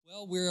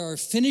Well, we are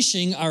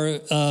finishing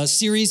our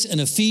series in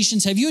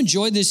Ephesians. Have you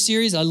enjoyed this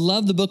series? I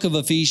love the book of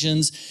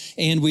Ephesians,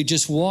 and we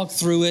just walk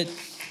through it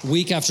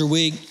week after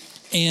week.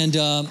 And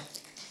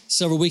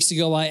several weeks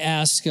ago, I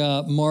asked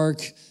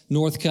Mark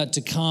Northcutt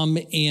to come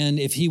and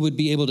if he would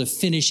be able to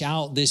finish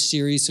out this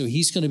series. So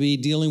he's going to be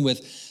dealing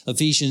with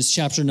Ephesians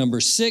chapter number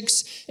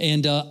 6.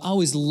 And I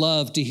always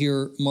love to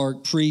hear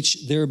Mark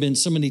preach. There have been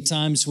so many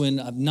times when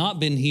I've not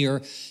been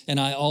here,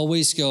 and I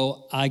always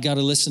go, I got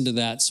to listen to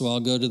that. So I'll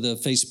go to the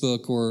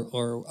Facebook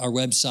or our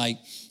website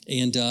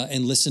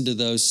and listen to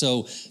those.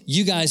 So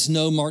you guys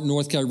know Mark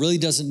Northcutt really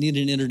doesn't need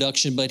an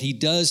introduction, but he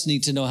does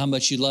need to know how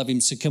much you love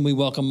him. So can we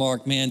welcome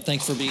Mark? Man,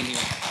 thanks for being here.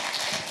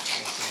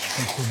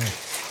 Thanks so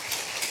much.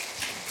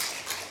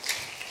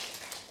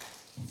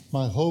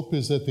 My hope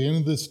is at the end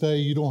of this day,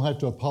 you don't have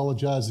to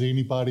apologize to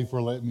anybody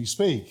for letting me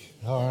speak.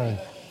 All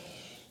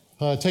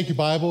right. Take your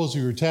Bibles or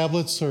your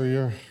tablets or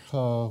your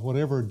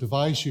whatever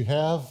device you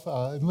have,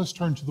 and let's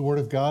turn to the Word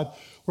of God.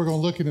 We're going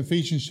to look in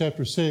Ephesians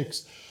chapter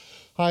 6.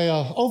 I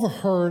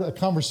overheard a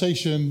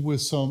conversation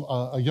with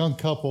a young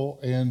couple,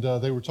 and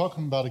they were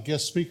talking about a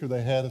guest speaker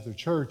they had at their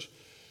church.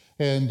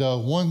 And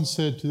one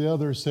said to the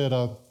other,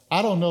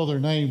 I don't know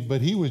their name,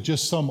 but he was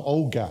just some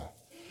old guy.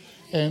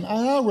 And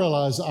I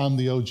realize I'm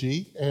the OG,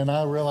 and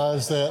I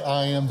realize that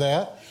I am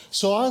that.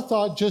 So I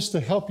thought, just to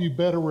help you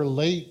better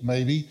relate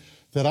maybe,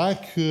 that I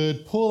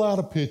could pull out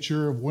a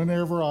picture of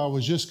whenever I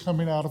was just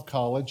coming out of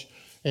college,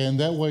 and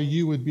that way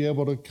you would be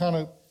able to kind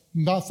of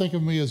not think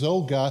of me as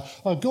old guy.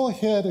 Go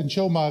ahead and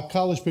show my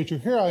college picture.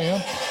 Here I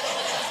am.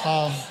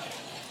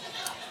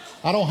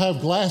 I don't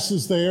have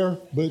glasses there,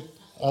 but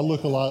I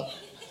look a lot.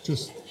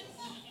 Just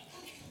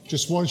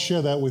want to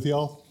share that with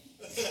y'all.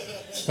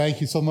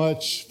 Thank you so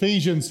much.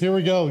 Ephesians, here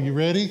we go. You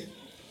ready?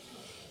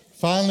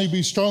 Finally,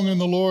 be strong in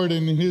the Lord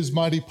and in His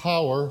mighty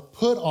power.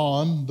 Put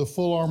on the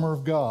full armor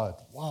of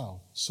God.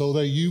 Wow. So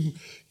that you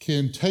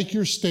can take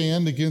your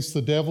stand against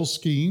the devil's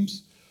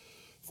schemes.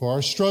 For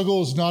our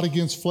struggle is not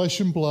against flesh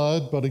and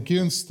blood, but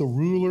against the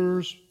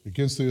rulers,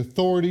 against the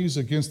authorities,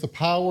 against the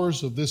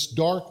powers of this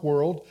dark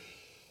world,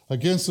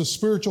 against the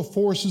spiritual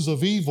forces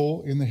of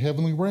evil in the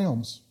heavenly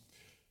realms.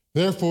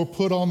 Therefore,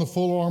 put on the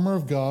full armor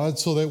of God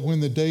so that when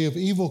the day of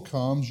evil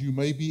comes, you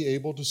may be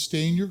able to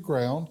stand your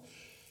ground.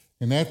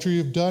 And after you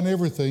have done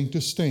everything to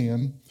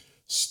stand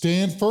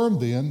firm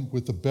then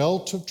with the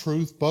belt of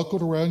truth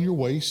buckled around your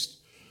waist,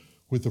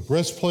 with the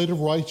breastplate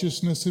of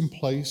righteousness in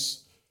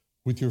place,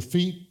 with your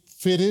feet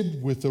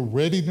fitted with the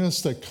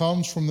readiness that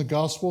comes from the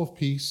gospel of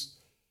peace.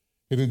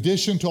 In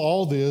addition to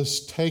all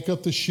this, take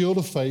up the shield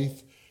of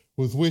faith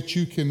with which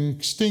you can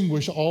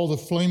extinguish all the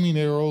flaming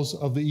arrows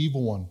of the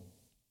evil one.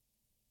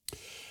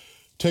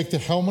 Take the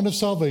helmet of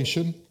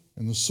salvation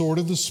and the sword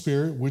of the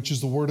Spirit, which is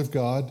the word of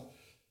God,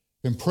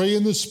 and pray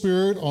in the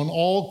Spirit on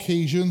all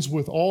occasions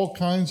with all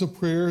kinds of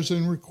prayers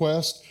and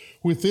requests.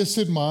 With this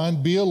in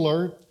mind, be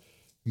alert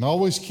and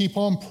always keep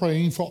on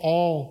praying for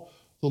all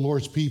the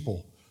Lord's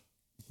people.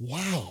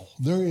 Wow,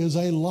 there is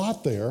a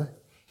lot there.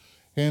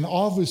 And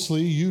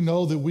obviously, you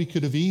know that we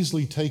could have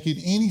easily taken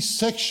any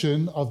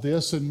section of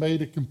this and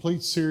made a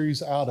complete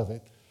series out of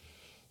it.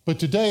 But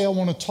today I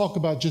want to talk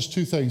about just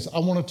two things. I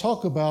want to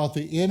talk about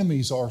the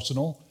enemy's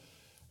arsenal,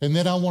 and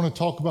then I want to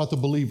talk about the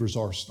believer's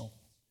arsenal.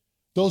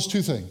 Those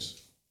two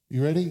things.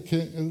 You ready?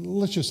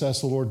 Let's just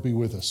ask the Lord to be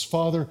with us.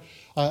 Father,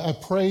 I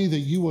pray that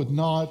you would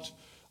not,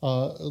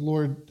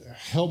 Lord,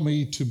 help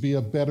me to be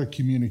a better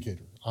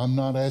communicator. I'm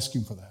not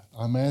asking for that.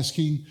 I'm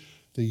asking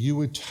that you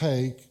would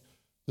take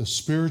the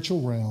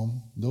spiritual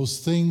realm, those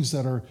things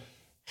that are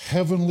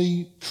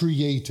heavenly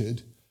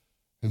created,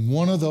 and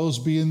one of those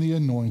being the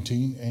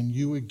anointing, and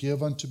you would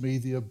give unto me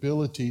the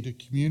ability to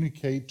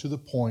communicate to the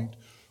point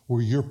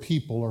where your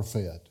people are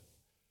fed,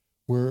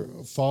 where,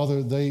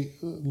 Father, they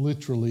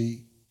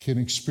literally can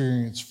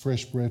experience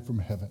fresh bread from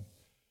heaven.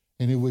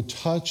 And it would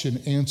touch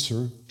and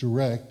answer,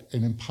 direct,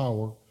 and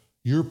empower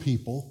your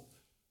people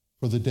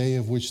for the day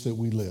of which that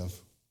we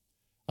live.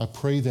 I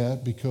pray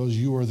that because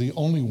you are the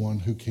only one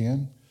who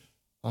can.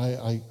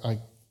 I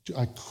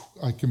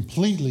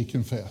completely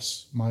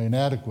confess my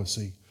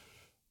inadequacy,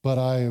 but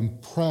I am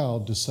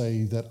proud to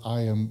say that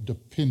I am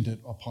dependent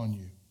upon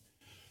you.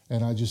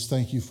 And I just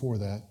thank you for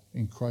that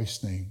in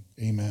Christ's name.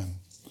 Amen.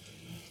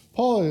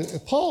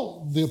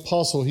 Paul, the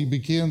apostle, he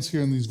begins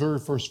here in these very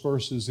first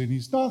verses, and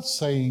he's not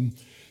saying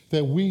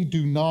that we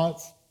do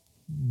not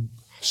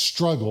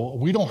struggle,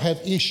 we don't have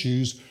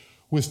issues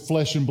with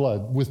flesh and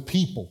blood, with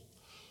people.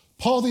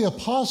 Paul the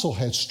apostle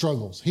had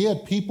struggles. He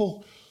had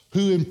people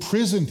who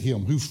imprisoned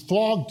him, who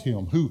flogged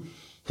him, who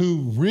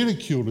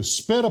ridiculed, who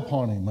spit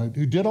upon him,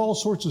 who did all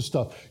sorts of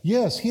stuff.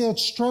 Yes, he had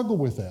struggled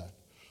with that.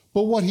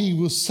 But what he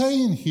was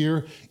saying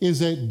here is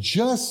that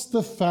just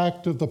the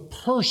fact of the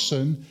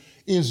person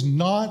is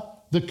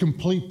not the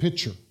complete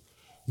picture.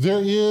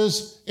 There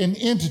is an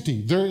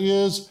entity, there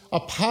is a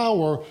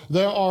power,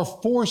 there are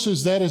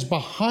forces that is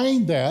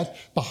behind that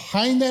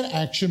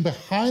action,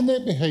 behind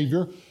that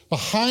behavior,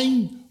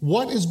 behind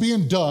what is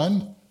being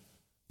done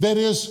that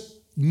is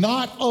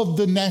not of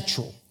the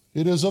natural.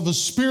 It is of a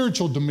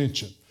spiritual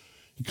dimension.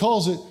 He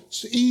calls it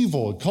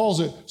evil. He calls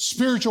it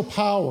spiritual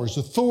powers,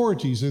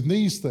 authorities, and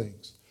these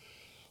things.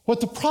 What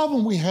the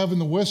problem we have in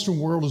the Western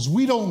world is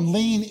we don't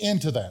lean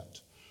into that.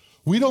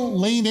 We don't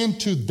lean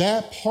into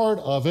that part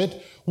of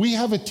it. We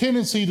have a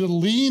tendency to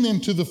lean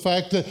into the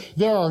fact that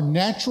there are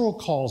natural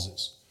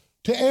causes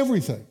to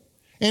everything.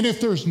 And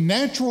if there's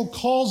natural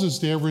causes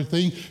to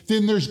everything,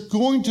 then there's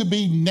going to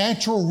be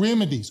natural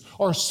remedies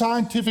or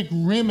scientific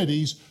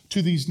remedies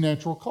to these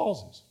natural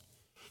causes.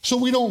 So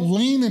we don't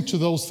lean into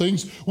those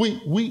things.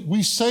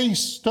 We say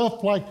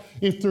stuff like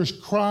if there's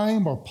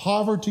crime or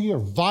poverty or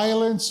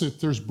violence, if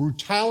there's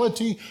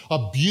brutality,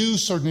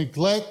 abuse or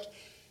neglect,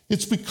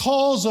 it's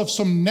because of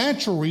some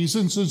natural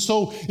reasons. And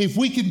so if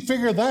we can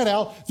figure that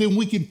out, then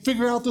we can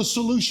figure out the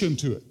solution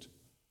to it.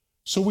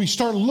 So we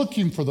start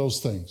looking for those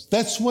things.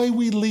 That's the way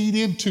we lead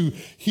into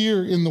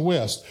here in the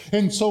West.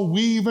 And so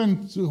we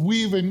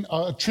even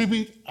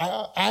attribute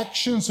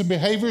actions and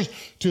behaviors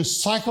to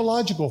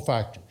psychological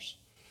factors.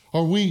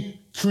 Or we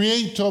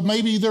create,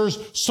 maybe there's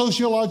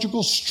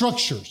sociological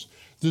structures.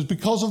 There's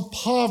because of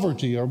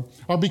poverty or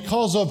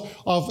because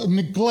of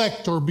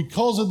neglect or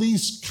because of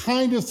these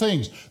kind of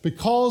things.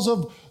 Because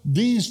of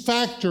these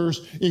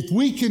factors, if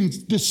we can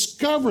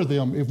discover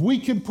them, if we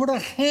can put a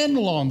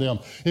handle on them,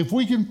 if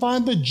we can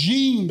find the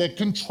gene that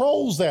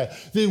controls that,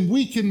 then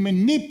we can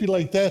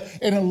manipulate that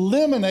and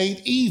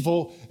eliminate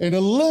evil and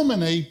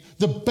eliminate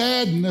the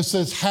badness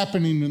that's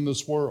happening in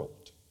this world.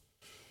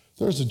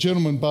 There's a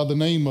gentleman by the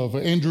name of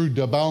Andrew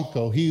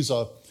Delbanco. He's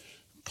a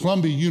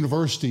Columbia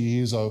University.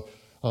 He's a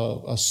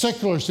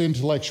secularist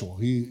intellectual.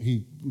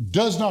 He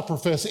does not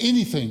profess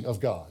anything of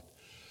God.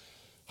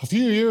 A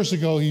few years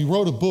ago, he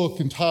wrote a book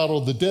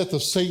entitled The Death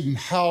of Satan,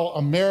 How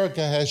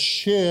America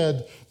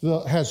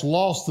has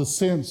lost the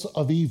sense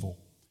of evil.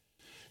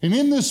 And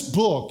in this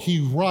book, he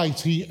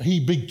writes, he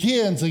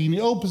begins and he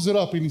opens it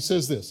up and he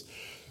says this: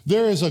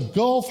 there is a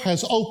gulf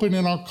has opened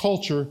in our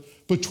culture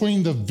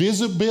between the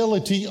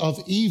visibility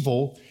of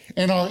evil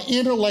and our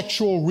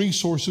intellectual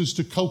resources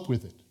to cope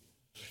with it.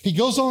 He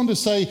goes on to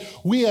say,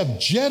 we have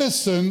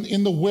jettisoned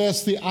in the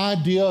West the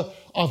idea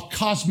of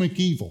cosmic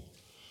evil.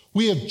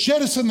 We have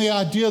jettisoned the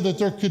idea that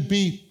there could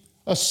be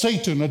a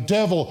Satan, a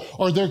devil,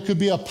 or there could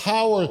be a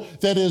power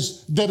that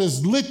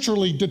is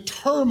literally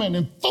determined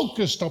and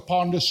focused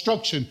upon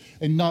destruction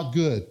and not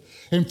good.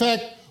 In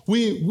fact,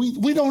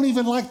 we don't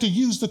even like to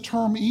use the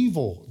term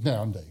evil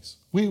nowadays.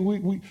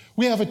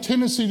 We have a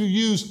tendency to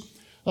use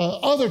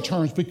other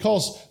terms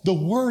because the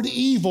word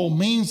evil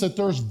means that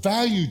there's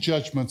value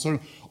judgments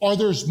or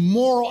there's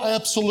moral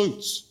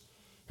absolutes.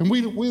 And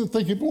we're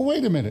thinking, well,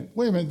 wait a minute.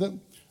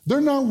 They're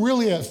not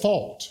really at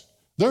fault.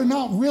 They're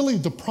not really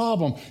the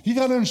problem. You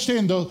got to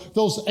understand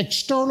those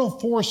external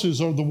forces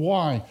are the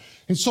why.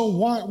 And so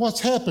what's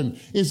happened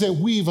is that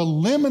we've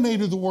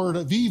eliminated the word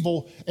of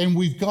evil and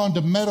we've gone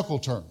to medical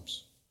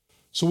terms.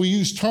 So we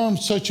use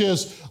terms such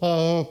as,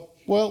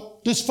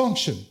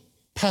 dysfunction,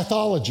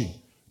 pathology,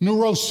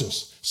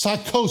 neurosis,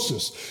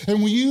 psychosis.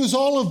 And we use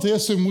all of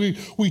this and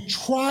we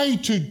try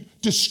to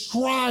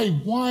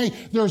describe why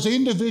there's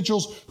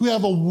individuals who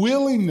have a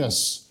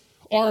willingness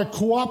or a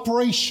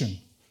cooperation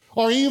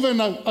or even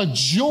a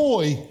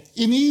joy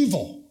in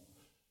evil.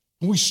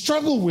 And we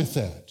struggle with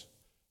that.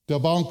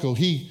 Delbanco,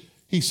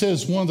 he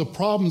says one of the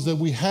problems that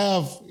we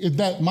have in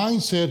that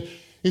mindset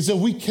is that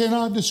we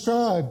cannot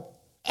describe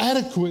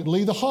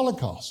adequately the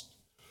Holocaust.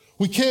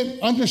 We can't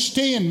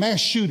understand mass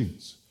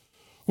shootings.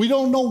 We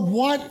don't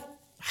know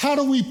how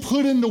do we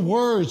put into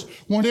words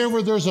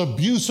whenever there's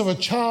abuse of a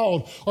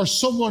child or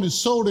someone is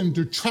sold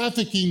into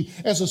trafficking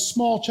as a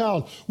small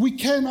child. We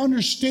can't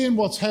understand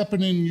what's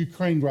happening in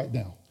Ukraine right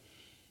now,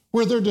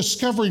 where they're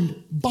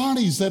discovering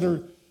bodies that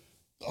are,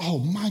 oh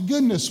my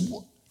goodness,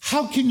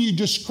 how can you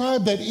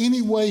describe that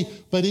any way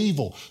but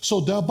evil?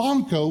 So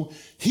Delbanco,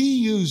 he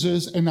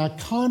uses an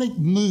iconic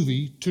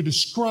movie to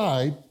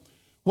describe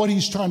what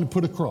he's trying to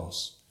put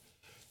across.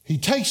 He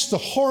takes the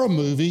horror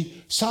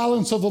movie,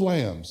 Silence of the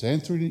Lambs,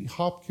 Anthony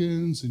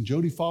Hopkins and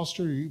Jodie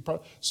Foster.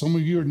 Some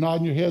of you are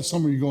nodding your head.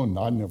 Some of you are going,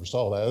 no, I never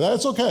saw that.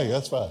 That's okay.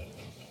 That's fine.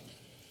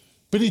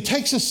 But he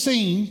takes a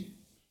scene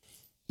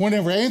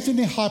whenever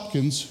Anthony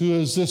Hopkins, who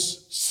is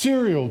this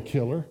serial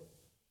killer,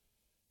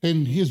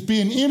 and he is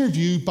being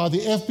interviewed by the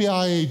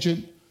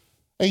FBI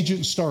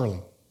Agent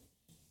Starling,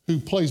 who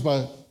plays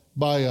by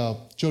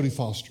Jodie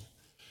Foster.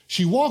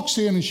 She walks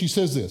in and she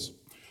says this: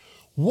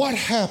 what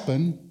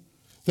happened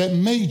that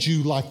made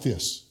you like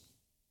this?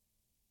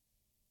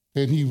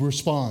 And he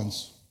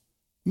responds,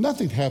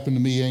 nothing happened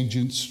to me,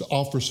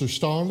 Officer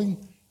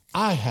Starling.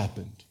 I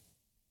happened.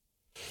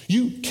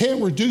 You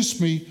can't reduce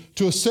me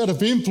to a set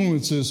of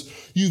influences.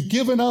 You've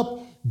given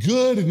up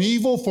good and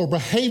evil for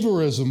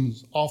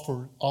behaviorism,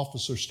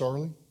 Officer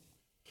Starling.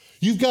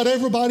 You've got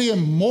everybody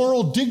in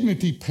moral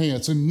dignity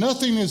pants and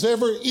nothing is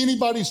ever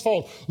anybody's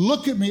fault.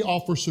 Look at me,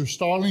 Officer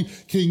Starling.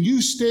 Can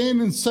you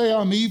stand and say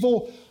I'm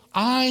evil?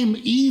 I'm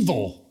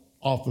evil,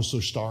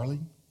 Officer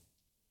Starling.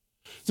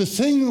 The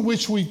thing in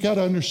which we've got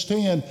to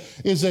understand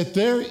is that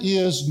there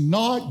is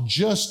not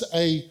just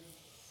a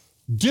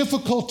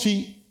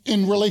difficulty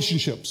in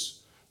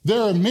relationships.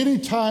 There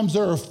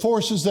are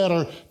forces that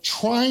are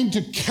trying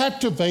to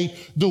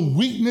captivate the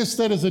weakness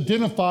that is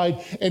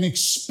identified and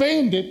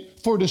expand it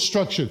for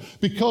destruction.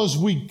 Because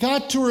we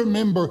got to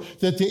remember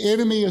that the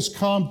enemy has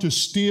come to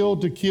steal,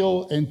 to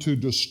kill, and to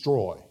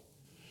destroy.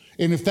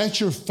 And if that's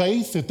your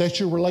faith, if that's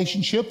your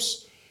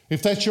relationships,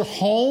 if that's your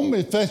home,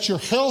 if that's your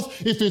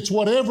health, if it's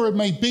whatever it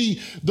may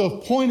be, the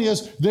point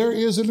is there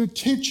is an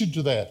intention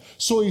to that.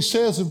 So he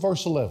says in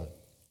verse 11,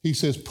 he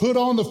says, put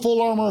on the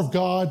full armor of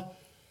God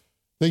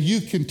that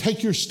you can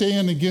take your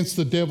stand against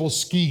the devil's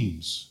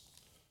schemes.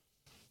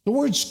 The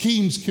word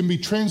schemes can be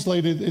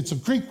translated, it's a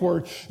Greek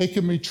word, it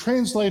can be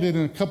translated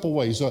in a couple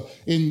ways.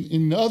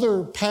 In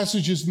other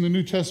passages in the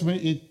New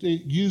Testament, it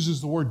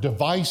uses the word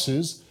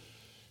devices.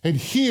 And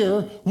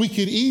here, we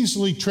could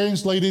easily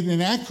translate it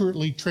and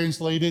accurately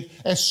translate it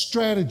as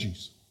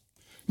strategies.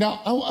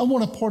 Now, I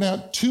want to point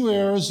out 2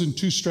 errors and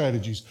 2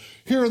 strategies.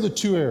 Here are the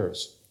 2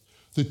 errors.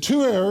 The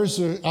 2 errors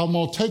I'm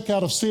going to take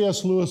out of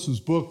C.S. Lewis's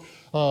book,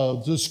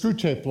 The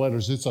Screwtape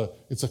Letters. It's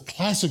a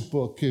classic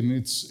book, and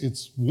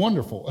it's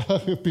wonderful,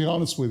 to be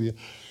honest with you.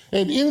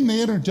 And in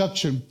the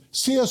introduction,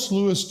 C.S.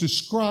 Lewis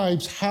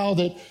describes how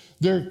that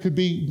there could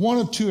be one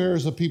of 2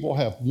 errors that people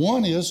have.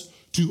 One is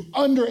to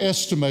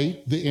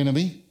underestimate the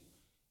enemy.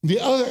 The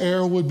other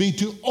error would be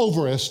to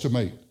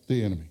overestimate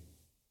the enemy.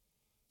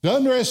 To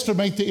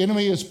underestimate the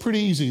enemy is pretty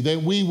easy,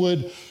 that we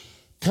would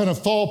kind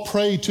of fall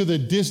prey to the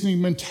Disney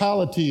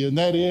mentality, and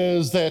that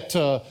is that,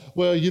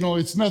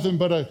 it's nothing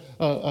but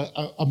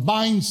a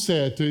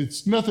mindset.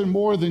 It's nothing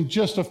more than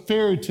just a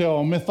fairy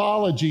tale,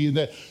 mythology,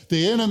 that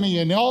the enemy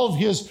and all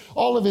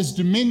of his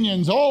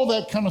dominions, all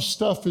that kind of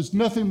stuff is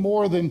nothing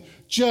more than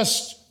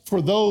just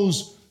for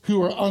those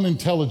who are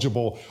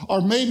unintelligible,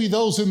 or maybe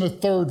those in the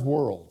third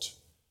world.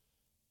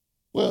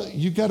 Well,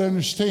 you've got to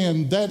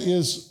understand that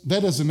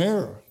is an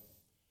error,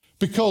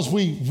 because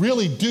we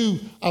really do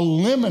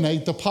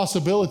eliminate the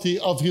possibility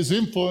of his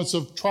influence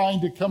of trying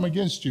to come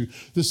against you.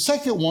 The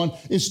second one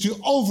is to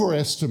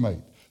overestimate.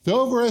 The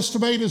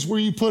overestimate is where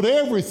you put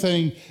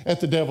everything at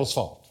the devil's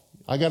fault.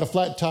 I got a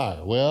flat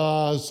tire.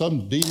 Well,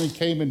 some demon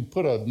came and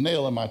put a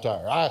nail in my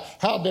tire.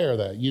 How dare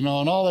that, and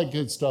all that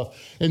good stuff.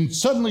 And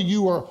suddenly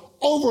you are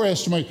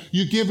overestimating.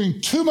 You're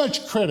giving too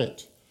much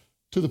credit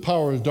to the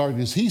power of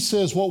darkness. He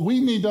says what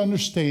we need to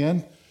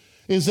understand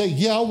is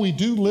that, we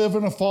do live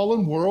in a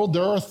fallen world.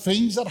 There are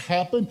things that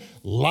happen.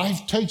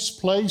 Life takes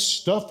place,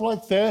 stuff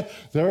like that.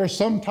 There are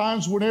some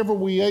times whenever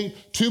we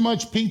ate too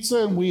much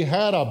pizza and we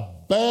had a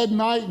bad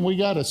night and we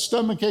got a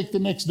stomachache the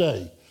next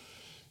day.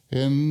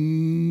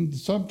 And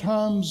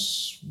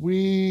sometimes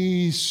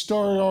we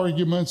start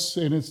arguments,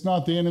 and it's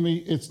not the enemy.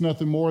 It's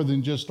nothing more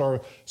than just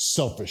our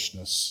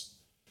selfishness.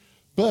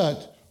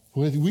 But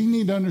we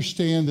need to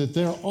understand that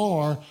there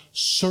are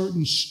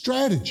certain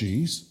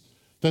strategies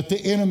that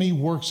the enemy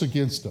works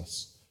against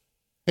us.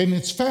 And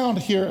it's found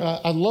here.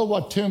 I love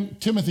what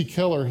Timothy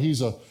Keller,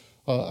 he's a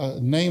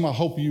name I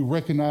hope you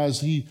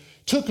recognize. He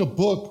took a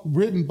book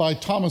written by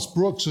Thomas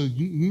Brooks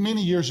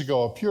many years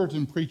ago, a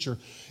Puritan preacher,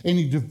 and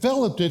he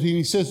developed it, and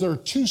he says there are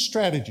 2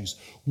 strategies.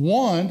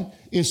 One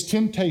is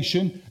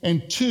temptation,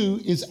 and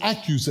 2 is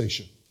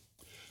accusation.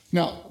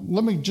 Now,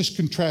 let me just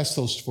contrast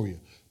those for you.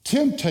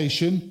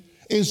 Temptation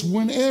is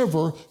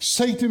whenever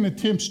Satan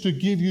attempts to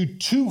give you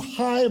too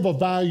high of a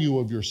value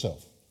of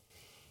yourself.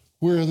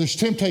 Where there's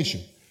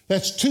temptation,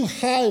 that's too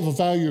high of a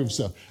value of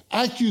yourself.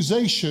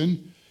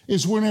 Accusation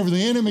is whenever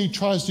the enemy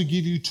tries to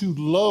give you too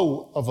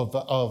low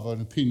of an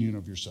opinion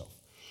of yourself,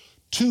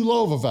 too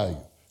low of a value.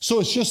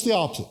 So it's just the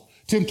opposite.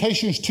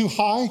 Temptation is too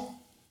high,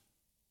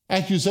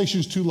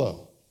 accusation is too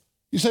low.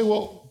 You say,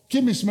 well,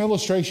 give me some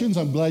illustrations.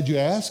 I'm glad you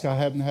asked. I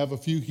happen to have a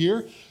few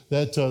here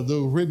that are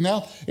written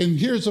out. And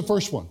here's the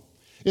first one.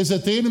 Is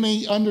that the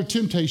enemy under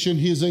temptation,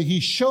 he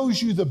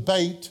shows you the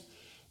bait,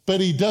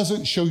 but he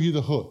doesn't show you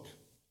the hook.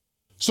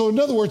 So in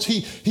other words,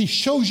 he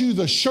shows you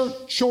the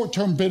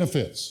short-term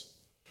benefits,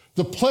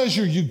 the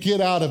pleasure you get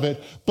out of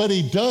it, but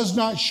he does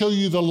not show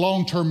you the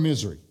long-term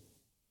misery.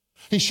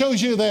 He shows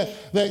you that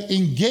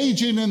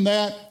engaging in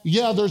that,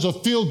 there's a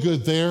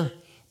feel-good there,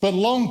 but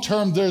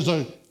long-term there's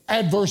an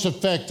adverse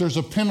effect, there's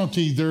a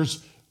penalty,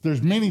 there's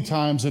many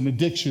times an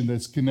addiction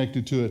that's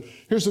connected to it.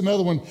 Here's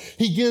another one.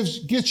 He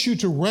gets you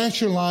to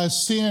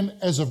rationalize sin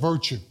as a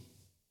virtue.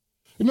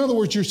 In other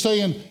words, you're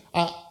saying,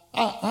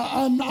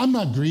 I'm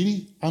not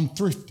greedy, I'm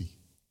thrifty.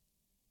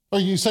 Or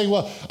you say,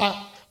 well,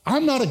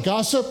 I'm not a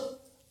gossip,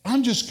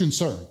 I'm just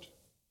concerned.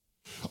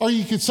 Or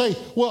you could say,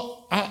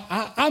 well,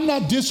 I'm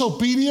not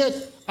disobedient,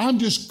 I'm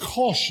just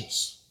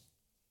cautious.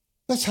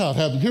 That's how it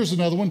happened. Here's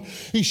another one.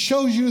 He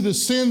shows you the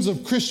sins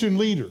of Christian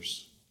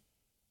leaders.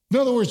 In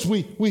other words,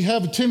 we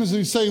have a tendency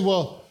to say,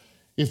 well,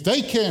 if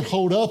they can't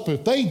hold up,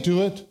 if they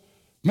do it,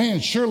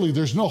 man, surely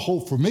there's no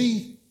hope for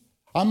me.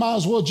 I might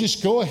as well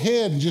just go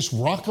ahead and just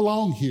rock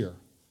along here.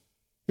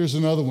 Here's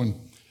another one.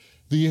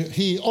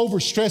 He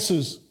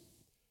overstresses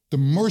the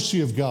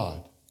mercy of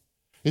God.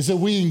 Is that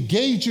we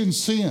engage in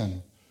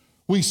sin.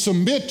 We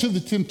submit to the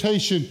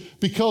temptation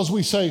because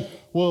we say,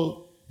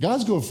 well,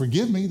 God's going to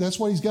forgive me. That's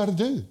what he's got to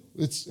do.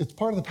 It's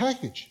part of the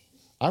package.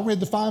 I read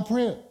the fine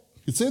print.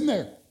 It's in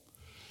there.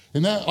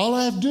 And that all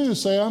I have to do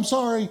is say, I'm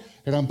sorry,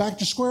 and I'm back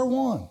to square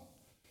one.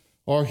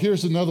 Or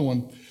here's another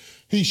one.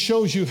 He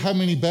shows you how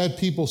many bad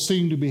people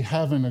seem to be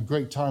having a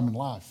great time in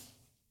life.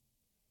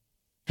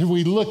 And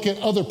we look at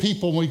other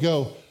people and we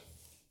go,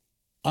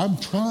 I'm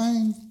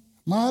trying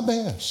my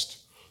best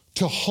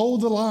to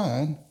hold the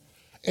line,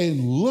 and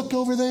look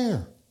over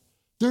there.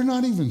 They're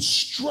not even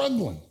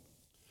struggling.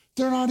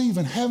 They're not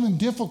even having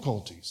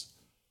difficulties.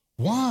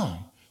 Why?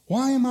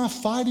 Why am I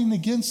fighting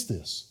against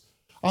this?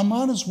 I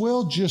might as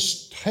well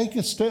just take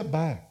a step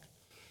back.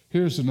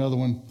 Here's another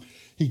one.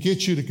 He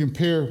gets you to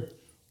compare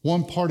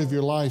one part of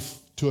your life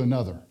to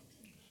another.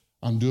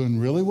 I'm doing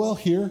really well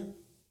here.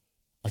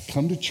 I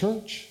come to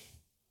church.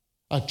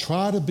 I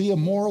try to be a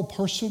moral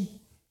person,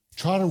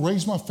 try to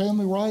raise my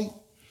family right.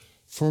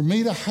 For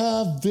me to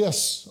have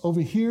this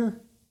over here,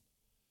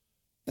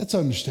 that's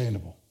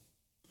understandable.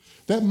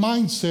 That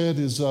mindset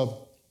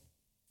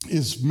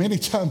is many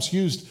times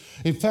used.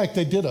 In fact,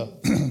 they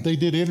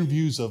did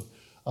interviews of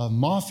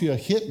mafia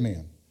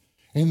hitmen.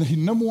 And the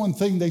number one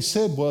thing they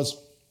said was,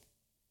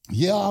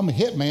 yeah, I'm a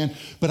hitman,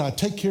 but I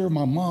take care of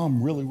my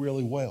mom really,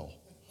 really well.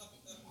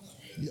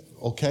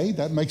 Okay,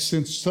 that makes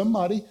sense to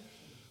somebody.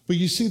 But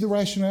you see the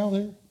rationale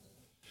there?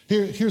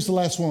 Here's the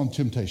last one on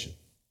temptation.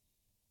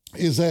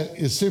 Is that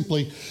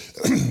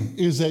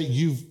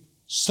you've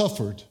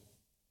suffered,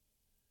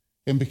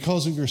 and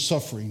because of your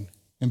suffering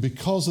and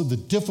because of the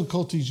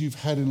difficulties you've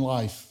had in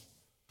life,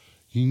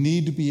 you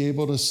need to be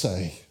able to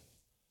say,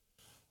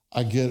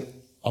 I get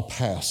a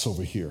pass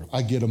over here.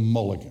 I get a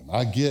mulligan.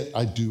 I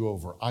do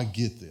over. I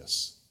get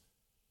this.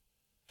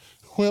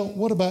 Well,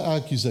 what about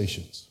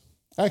accusations?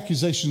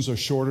 Accusations are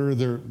shorter.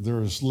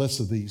 There's less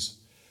of these.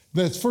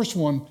 The first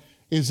one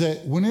is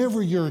that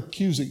whenever you're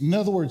accusing, in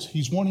other words,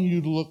 he's wanting you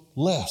to look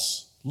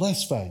less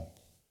valuable.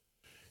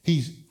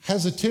 He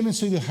has a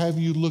tendency to have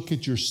you look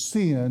at your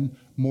sin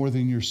more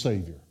than your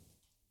Savior.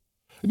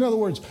 In other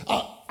words,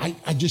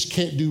 I just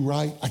can't do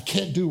right. I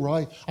can't do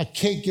right. I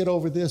can't get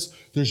over this.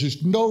 There's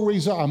just no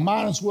reason. I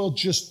might as well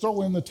just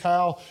throw in the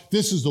towel.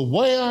 This is the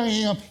way I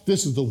am.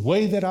 This is the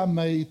way that I'm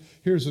made.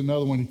 Here's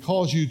another one. He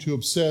calls you to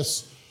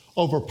obsess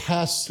over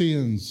past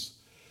sins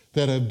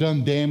that have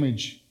done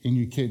damage and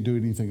you can't do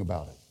anything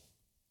about it.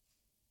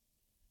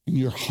 And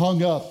you're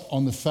hung up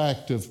on the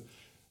fact of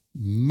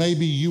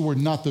maybe you were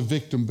not the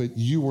victim, but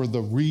you were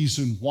the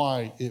reason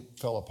why it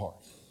fell apart.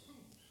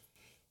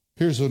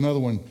 Here's another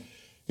one,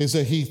 is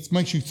that he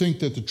makes you think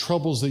that the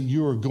troubles that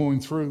you are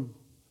going through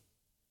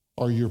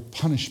are your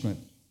punishment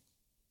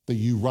that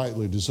you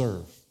rightly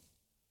deserve.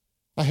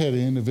 I had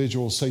an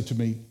individual say to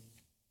me,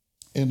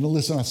 and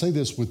listen, I say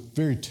this with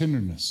very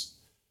tenderness,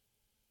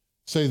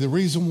 say the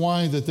reason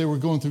why that they were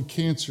going through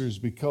cancer is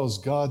because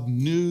God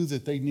knew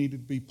that they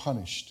needed to be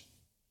punished.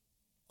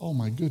 Oh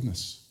my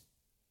goodness.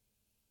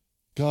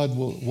 God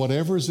will,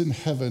 whatever is in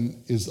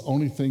heaven is the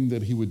only thing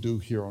that he would do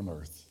here on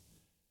earth.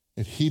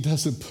 And he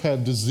doesn't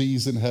have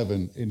disease in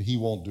heaven, and he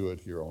won't do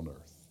it here on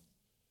earth.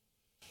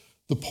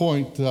 The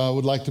point that I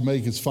would like to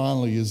make is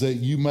finally is that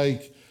you may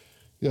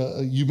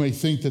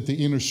think that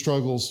the inner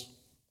struggles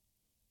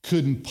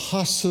couldn't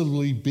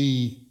possibly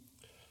be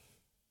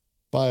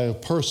by a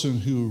person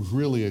who is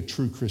really a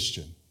true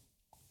Christian.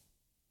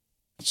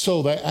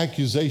 So that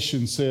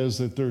accusation says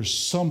that there's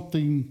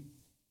something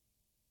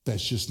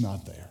that's just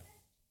not there.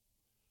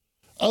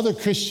 Other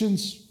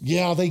Christians,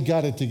 yeah, they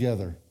got it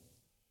together,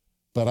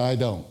 but I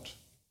don't.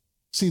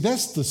 See,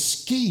 that's the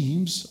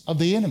schemes of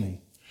the enemy.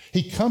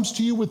 He comes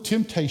to you with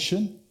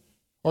temptation,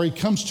 or he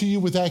comes to you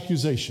with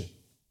accusation.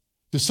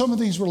 Do some of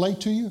these relate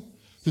to you?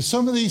 Do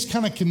some of these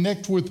kind of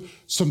connect with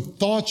some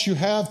thoughts you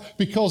have?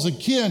 Because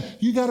again,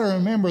 you got to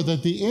remember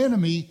that the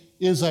enemy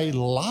is a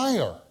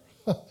liar.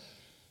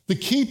 The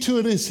key to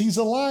it is he's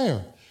a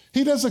liar.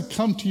 He doesn't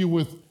come to you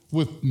with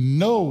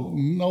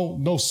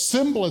no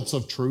semblance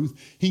of truth.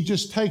 He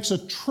just takes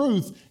a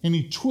truth and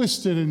he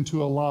twists it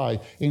into a lie.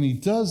 And he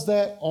does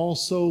that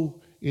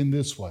also in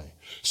this way.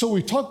 So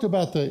we talked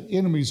about the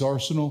enemy's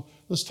arsenal.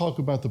 Let's talk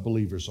about the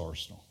believer's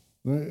arsenal.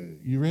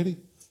 You ready?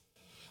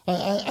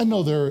 I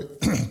know there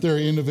are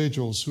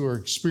individuals who are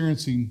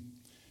experiencing,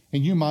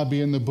 and you might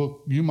be in the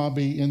book, you might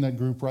be in that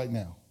group right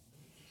now.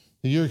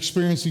 You're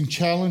experiencing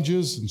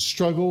challenges and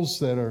struggles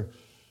that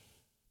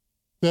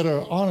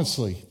are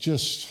honestly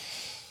just,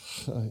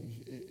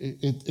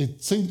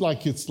 it seems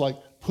like it's like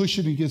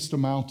pushing against a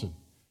mountain.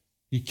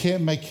 You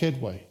can't make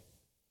headway.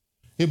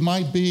 It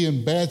might be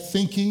in bad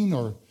thinking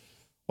or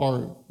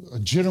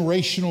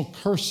generational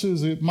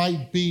curses. It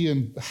might be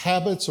in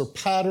habits or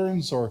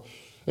patterns, or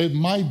it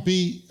might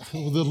be,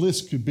 the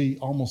list could be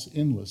almost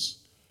endless.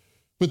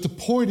 But the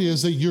point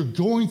is that you're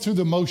going through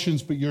the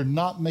motions, but you're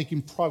not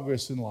making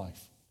progress in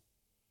life.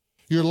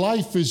 Your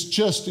life is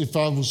just, if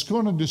I was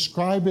going to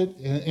describe it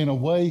in a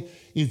way,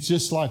 it's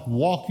just like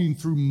walking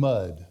through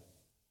mud.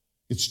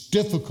 It's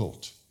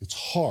difficult. It's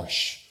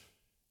harsh.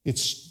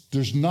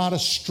 There's not a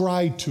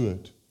stride to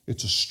it.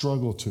 It's a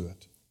struggle to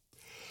it.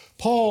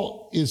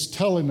 Paul is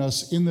telling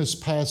us in this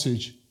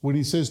passage, when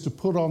he says to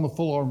put on the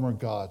full armor of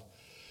God,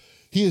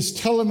 He is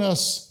telling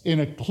us in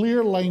a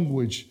clear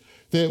language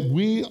that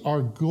we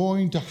are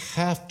going to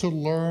have to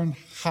learn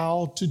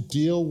how to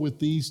deal with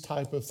these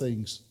type of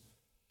things.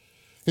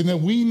 And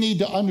that we need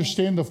to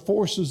understand the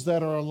forces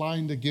that are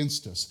aligned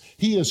against us.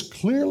 He is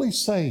clearly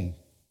saying,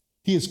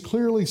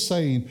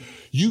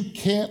 you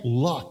can't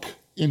luck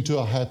into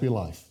a happy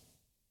life.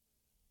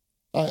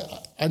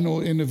 I know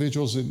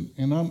individuals, and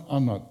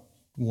I'm not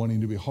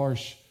wanting to be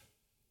harsh,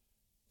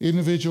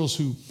 individuals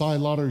who buy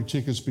lottery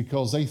tickets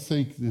because they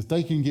think if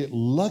they can get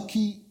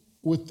lucky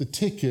with the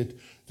ticket,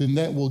 then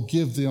that will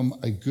give them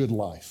a good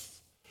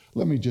life.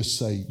 Let me just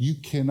say, you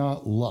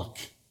cannot luck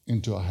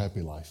into a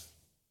happy life,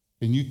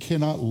 and you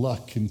cannot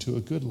luck into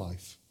a good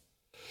life.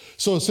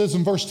 So it says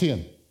in verse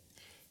 10,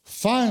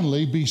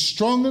 finally, be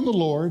strong in the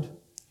Lord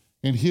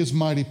and his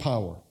mighty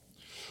power.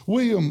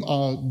 William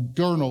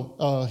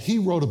Gurnall, he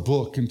wrote a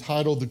book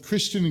entitled The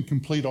Christian in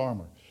Complete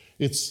Armor.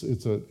 It's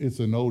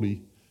an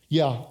oldie.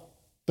 Yeah,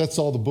 that's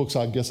all the books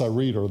I guess I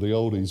read are the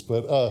oldies,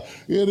 but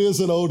it is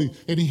an oldie.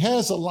 And he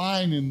has a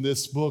line in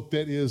this book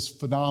that is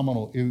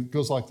phenomenal. It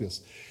goes like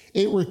this.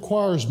 It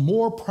requires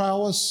more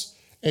prowess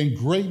and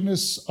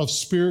greatness of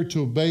spirit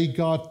to obey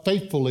God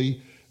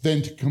faithfully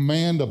than to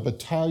command a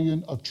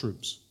battalion of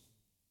troops.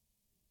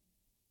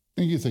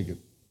 And you're thinking,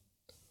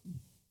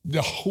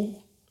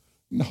 no.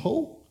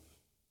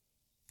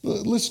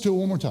 Let's do it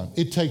one more time.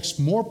 It takes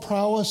more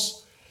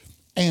prowess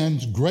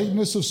and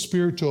greatness of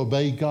spirit to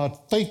obey God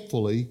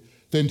faithfully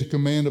than to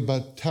command a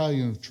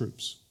battalion of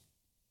troops.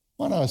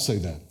 Why do I say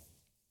that?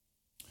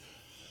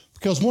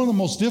 Because one of the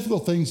most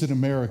difficult things in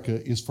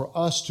America is for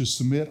us to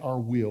submit our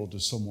will to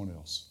someone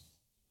else.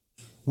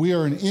 We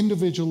are an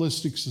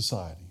individualistic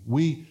society.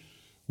 We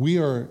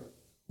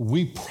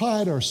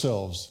pride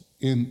ourselves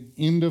in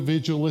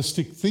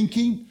individualistic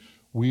thinking.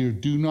 We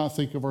do not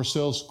think of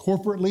ourselves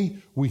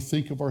corporately. We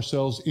think of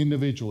ourselves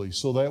individually.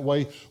 So that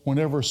way,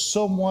 whenever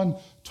someone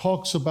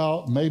talks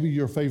about maybe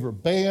your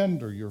favorite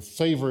band or your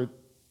favorite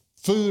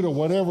food or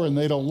whatever, and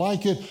they don't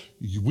like it,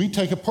 we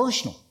take it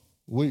personal.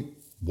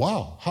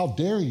 Wow, how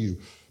dare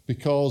you?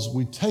 Because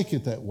we take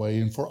it that way.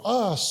 And for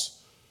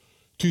us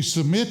to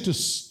submit to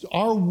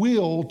our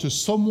will to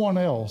someone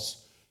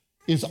else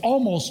is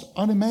almost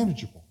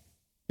unmanageable.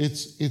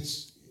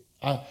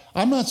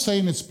 I'm not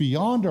saying it's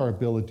beyond our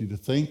ability to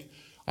think.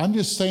 I'm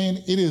just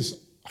saying it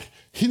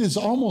is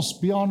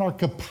almost beyond our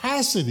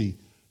capacity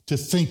to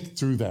think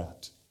through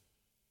that.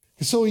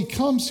 So he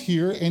comes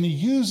here and he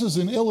uses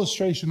an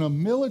illustration, a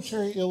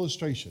military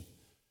illustration,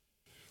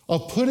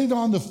 of putting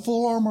on the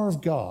full armor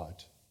of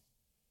God.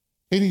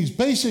 And he's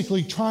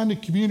basically trying to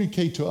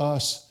communicate to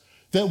us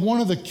that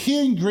one of the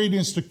key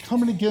ingredients to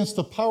coming against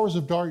the powers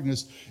of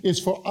darkness is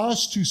for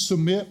us to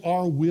submit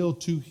our will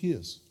to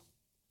his.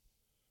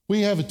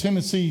 We have a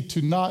tendency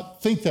to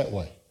not think that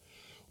way.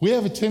 We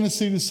have a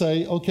tendency to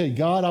say, okay,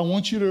 God, I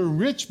want you to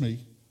enrich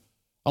me.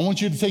 I want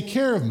you to take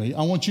care of me.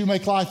 I want you to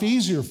make life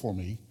easier for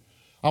me.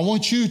 I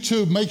want you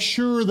to make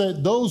sure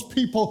that those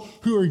people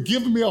who are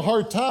giving me a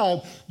hard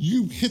time,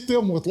 you hit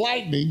them with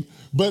lightning.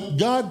 But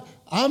God,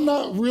 I'm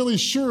not really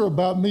sure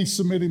about me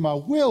submitting my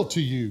will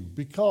to you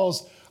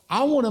because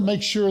I want to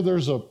make sure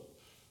there's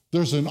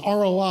an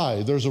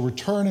ROI, there's a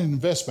return on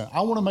investment.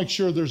 I want to make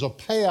sure there's a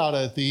payout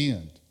at the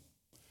end.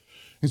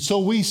 And so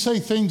we say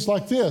things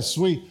like this.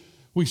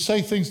 We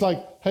say things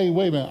like, hey,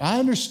 wait a minute, I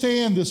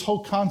understand this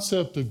whole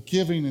concept of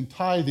giving and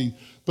tithing,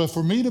 but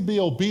for me to be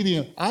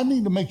obedient, I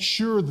need to make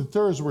sure that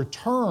there is a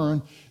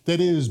return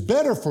that it is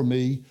better for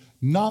me,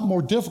 not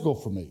more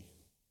difficult for me.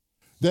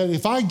 That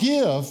if I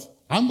give,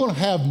 I'm going to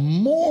have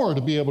more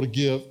to be able to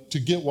give to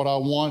get what I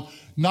want,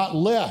 not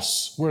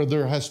less where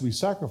there has to be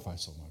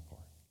sacrifice on my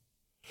part.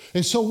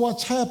 And so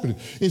what's happening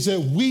is that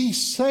we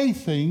say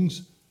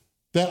things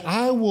that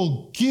I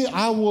will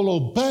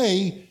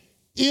obey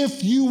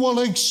if you will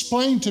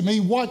explain to me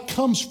what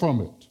comes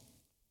from it.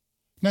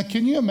 Now,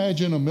 can you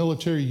imagine a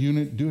military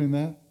unit doing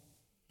that?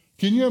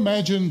 Can you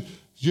imagine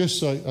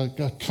just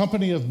a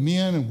company of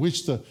men in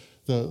which the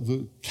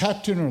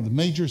captain or the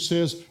major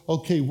says,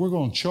 okay, we're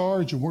going to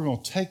charge and we're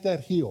going to take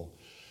that hill.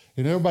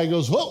 And everybody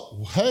goes,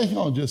 whoa, hang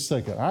on just a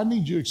second. I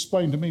need you to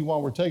explain to me why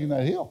we're taking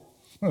that hill.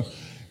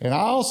 And I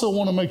also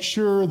want to make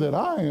sure that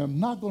I am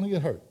not going to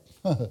get hurt.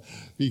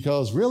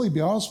 Because really,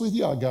 be honest with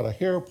you, I got a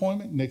hair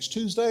appointment next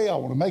Tuesday. I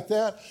want to make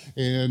that,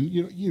 and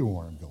you know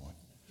where I'm going.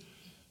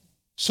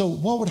 So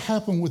what would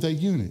happen with that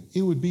unit?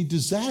 It would be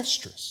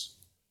disastrous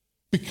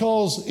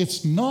because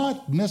it's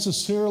not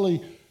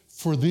necessarily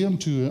for them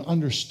to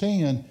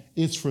understand,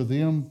 it's for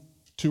them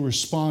to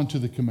respond to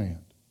the command.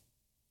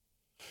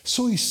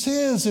 So he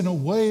says in a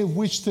way of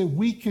which that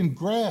we can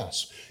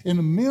grasp, in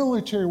a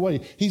military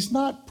way. He's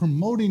not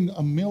promoting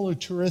a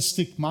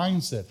militaristic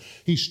mindset.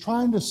 He's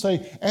trying to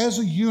say, as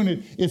a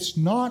unit, it's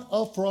not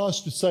up for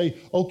us to say,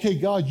 okay,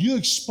 God, you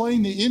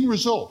explain the end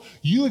result.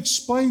 You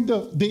explain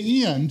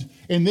the end,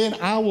 and then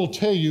I will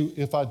tell you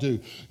if I do.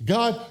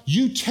 God,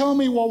 you tell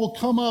me what will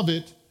come of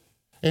it,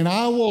 and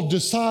I will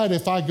decide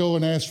if I go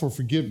and ask for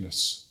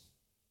forgiveness.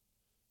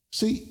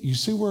 See, you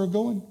see where we're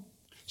going?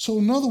 So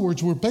in other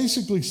words, we're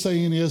basically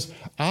saying is,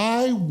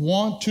 I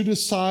want to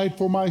decide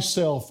for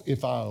myself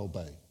if I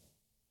obey.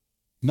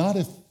 Not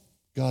if,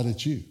 God,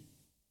 it's you.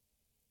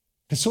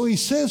 And so he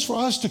says for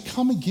us to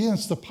come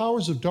against the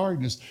powers of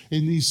darkness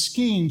in these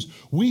schemes,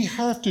 we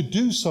have to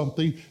do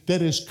something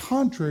that is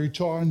contrary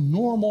to our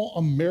normal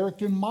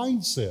American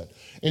mindset.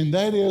 And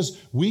that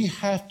is, we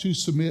have to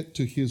submit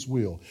to his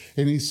will.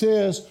 And he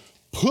says,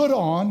 put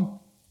on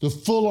the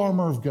full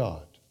armor of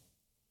God.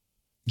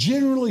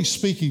 Generally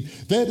speaking,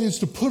 that is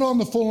to put on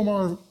the full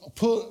armor,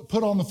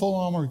 put on the full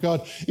armor of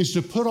God, is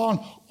to put on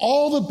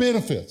all the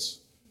benefits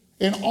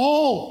and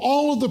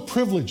all of the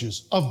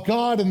privileges of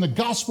God and the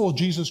gospel of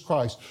Jesus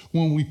Christ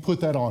when we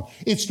put that on.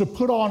 It's to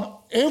put on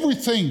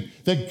everything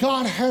that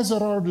God has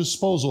at our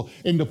disposal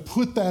and to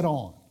put that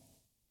on.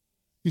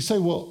 You say,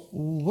 well,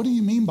 what do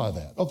you mean by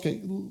that? Okay,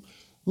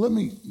 let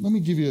me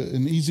give you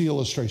an easy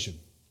illustration.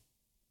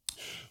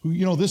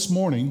 You know, this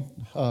morning,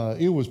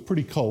 it was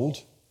pretty cold.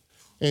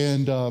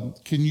 And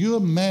can you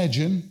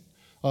imagine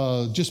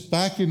just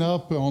backing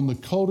up on the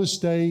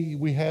coldest day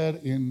we had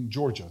in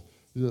Georgia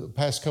the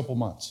past couple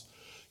months?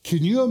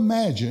 Can you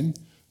imagine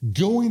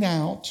going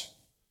out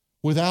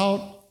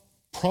without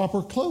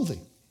proper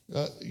clothing?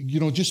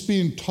 Just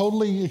being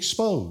totally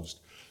exposed.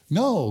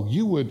 No,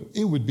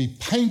 it would be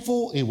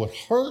painful. It would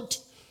hurt.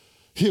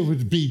 It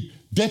would be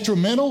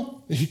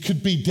detrimental. It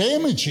could be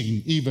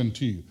damaging even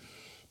to you.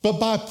 But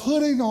by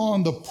putting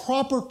on the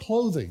proper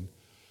clothing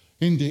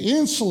and to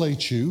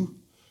insulate you,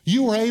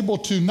 you were able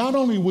to not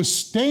only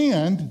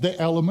withstand the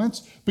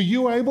elements, but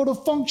you were able to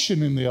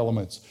function in the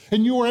elements.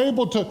 And you were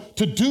able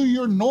to do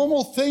your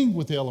normal thing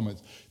with the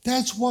elements.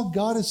 That's what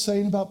God is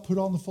saying about put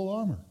on the full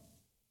armor.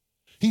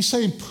 He's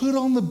saying put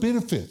on the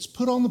benefits,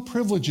 put on the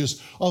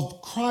privileges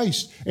of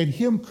Christ and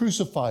him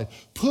crucified.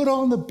 Put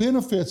on the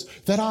benefits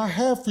that I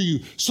have for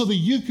you so that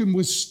you can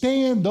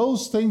withstand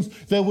those things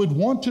that would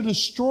want to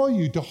destroy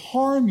you, to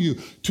harm you,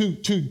 to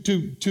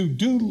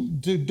do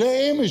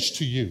damage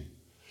to you.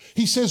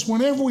 He says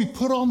whenever we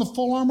put on the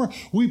full armor,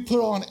 we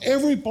put on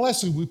every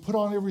blessing, we put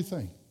on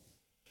everything.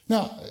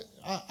 Now,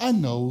 I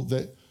know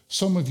that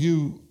some of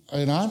you,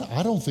 and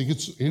I don't think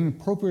it's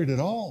inappropriate at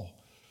all,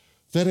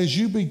 that as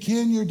you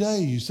begin your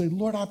day, you say,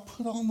 Lord, I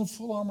put on the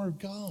full armor of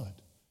God.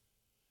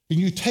 And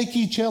you take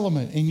each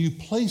element and you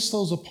place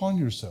those upon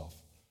yourself.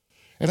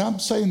 And I'm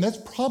saying that's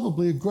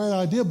probably a great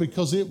idea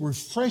because it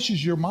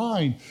refreshes your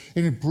mind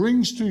and it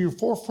brings to your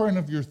forefront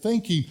of your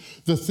thinking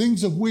the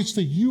things of which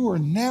that you are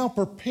now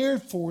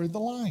prepared for in the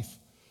life.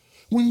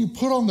 When you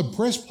put on the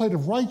breastplate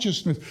of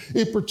righteousness,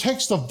 it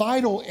protects the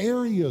vital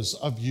areas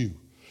of you.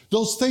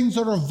 Those things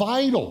that are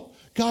vital.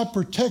 God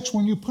protects.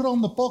 When you put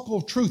on the buckle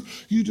of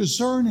truth, you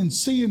discern and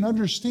see and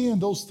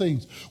understand those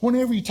things.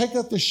 Whenever you take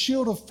out the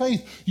shield of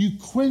faith, you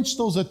quench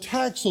those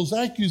attacks, those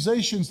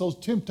accusations, those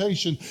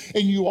temptations,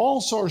 and you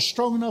also are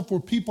strong enough where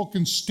people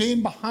can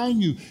stand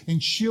behind you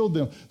and shield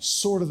them.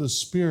 Sword of the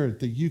Spirit,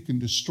 that you can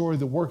destroy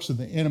the works of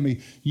the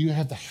enemy. You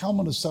have the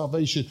helmet of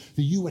salvation,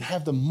 that you would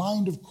have the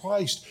mind of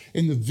Christ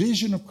and the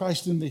vision of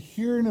Christ and the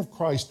hearing of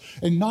Christ,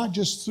 and not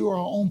just through our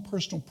own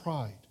personal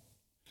pride.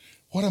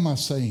 What am I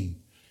saying?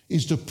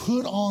 Is to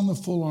put on the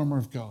full armor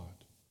of God.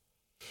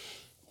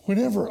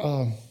 Whenever,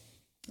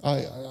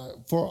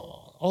 for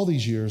all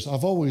these years,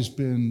 I've always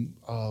been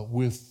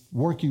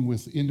working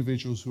with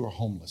individuals who are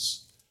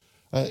homeless.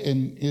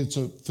 And it's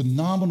a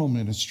phenomenal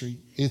ministry.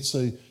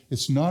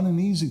 It's not an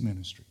easy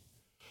ministry.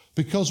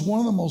 Because one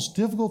of the most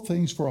difficult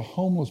things for a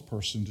homeless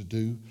person to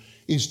do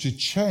is to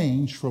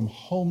change from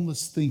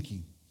homeless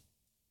thinking.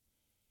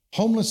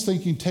 Homeless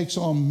thinking takes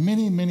on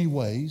many, many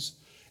ways.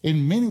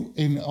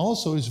 And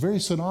also is very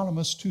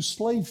synonymous to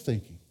slave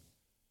thinking.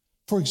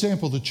 For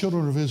example, the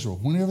children of Israel,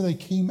 whenever they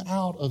came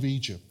out of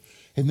Egypt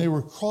and they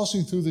were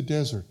crossing through the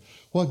desert,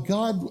 what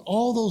God,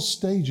 all those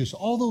stages,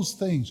 all those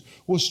things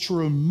was to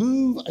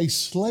remove a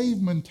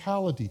slave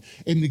mentality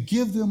and to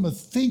give them a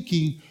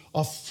thinking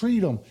of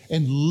freedom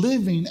and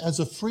living as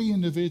a free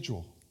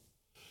individual.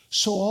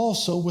 So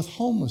also with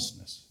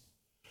homelessness,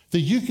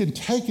 that you can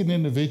take an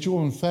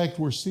individual. In fact,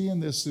 we're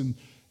seeing this and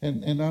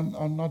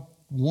I'm not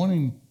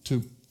wanting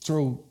to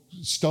throw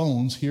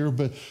stones here,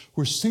 but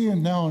we're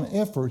seeing now an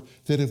effort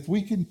that if we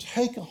can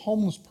take a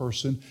homeless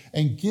person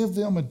and give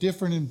them a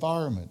different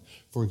environment,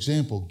 for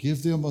example,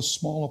 give them a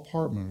small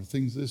apartment or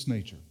things of this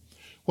nature,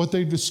 what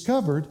they've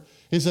discovered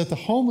is that the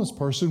homeless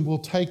person will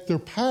take their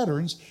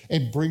patterns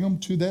and bring them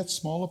to that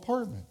small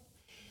apartment.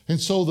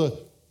 And so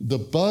the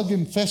bug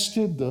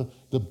infested,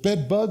 the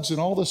bed bugs and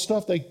all the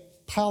stuff they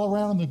pile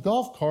around in the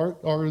golf cart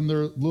or in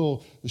their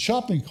little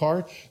shopping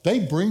cart, they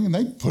bring and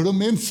they put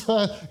them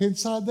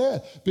inside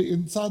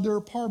their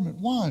apartment.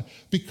 Why?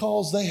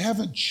 Because they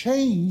haven't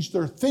changed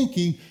their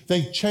thinking,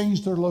 they've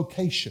changed their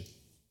location.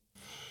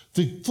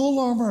 The full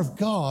armor of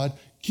God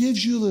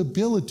gives you the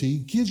ability,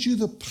 gives you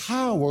the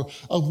power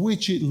of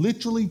which it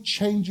literally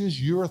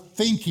changes your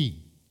thinking.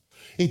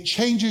 It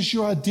changes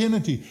your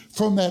identity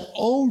from that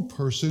old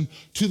person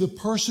to the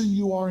person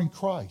you are in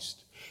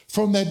Christ.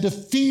 from that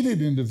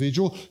defeated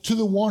individual to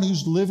the one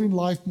who's living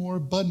life more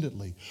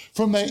abundantly,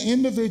 from that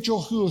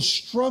individual who is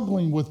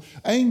struggling with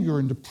anger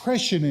and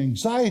depression and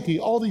anxiety,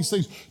 all these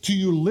things, to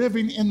you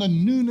living in the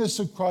newness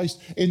of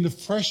Christ, in the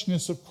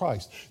freshness of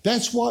Christ.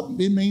 That's what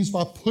it means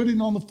by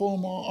putting on the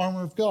full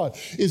armor of God,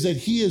 is that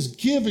he is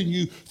giving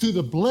you, through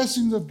the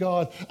blessings of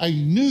God, a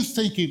new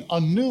thinking,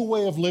 a new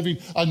way of living,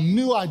 a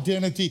new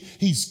identity.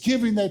 He's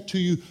giving that to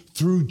you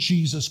through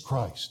Jesus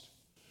Christ.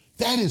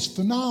 That is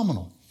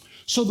phenomenal.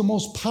 So the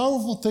most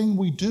powerful thing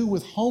we do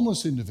with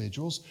homeless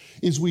individuals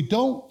is we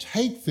don't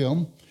take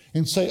them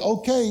and say,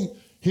 okay,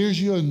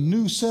 here's you a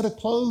new set of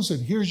clothes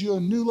and here's you a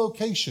new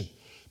location,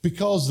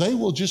 because they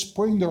will just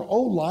bring their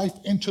old life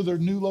into their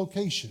new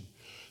location.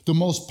 The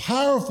most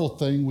powerful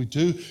thing we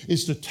do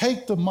is to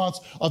take the months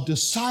of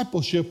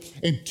discipleship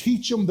and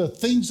teach them the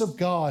things of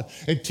God,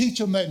 and teach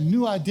them that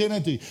new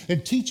identity,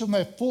 and teach them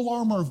that full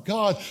armor of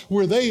God,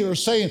 where they are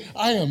saying,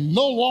 I am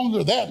no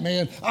longer that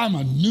man, I'm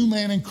a new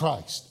man in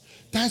Christ.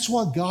 That's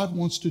what God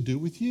wants to do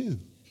with you.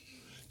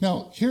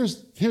 Now,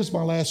 here's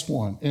my last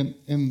one, and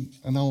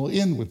I'll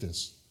end with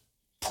this.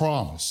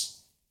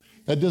 Promise.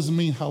 That doesn't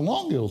mean how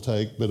long it'll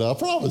take, but I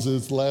promise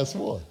it's the last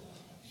one.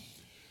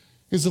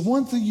 Is the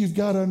one thing you've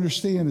got to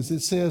understand is it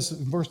says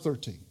in verse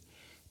 13,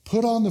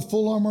 put on the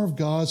full armor of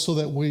God so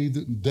that when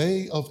the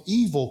day of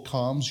evil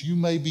comes, you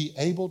may be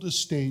able to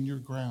stand your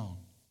ground.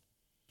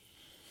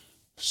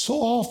 So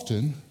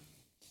often,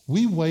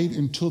 we wait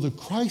until the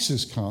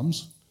crisis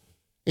comes,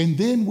 and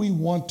then we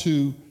want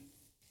to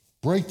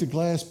break the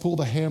glass, pull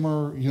the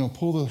hammer,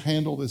 pull the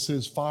handle that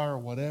says fire or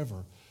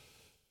whatever.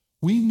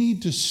 We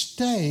need to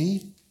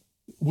stay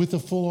with the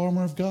full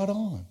armor of God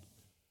on.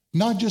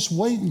 Not just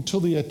wait until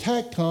the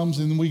attack comes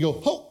and then we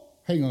go, oh,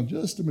 hang on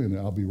just a minute.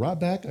 I'll be right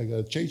back. I got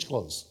to change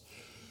clothes.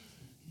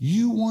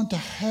 You want to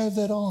have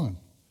that on.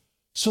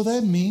 So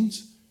that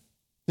means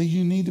that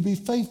you need to be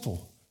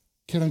faithful.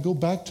 Can I go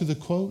back to the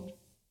quote?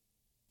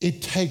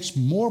 It takes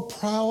more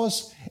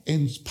prowess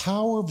and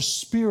power of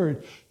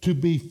spirit to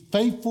be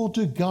faithful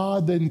to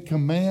God than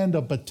command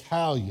a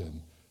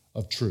battalion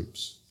of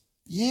troops.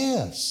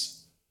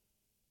 Yes.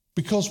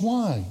 Because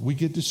why? We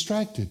get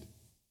distracted.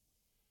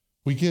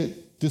 We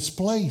get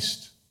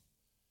displaced.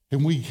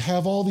 And we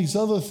have all these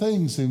other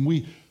things, and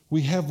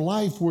we have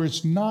life where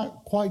it's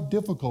not quite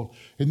difficult.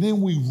 And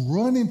then we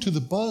run into the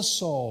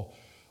buzzsaw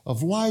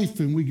of life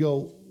and we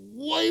go,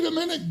 wait a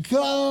minute,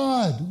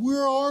 God,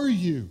 where are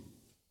you?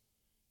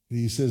 And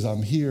he says,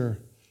 I'm here.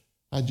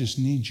 I just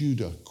need you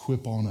to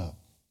equip on up.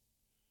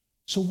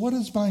 So what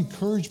is my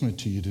encouragement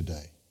to you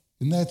today?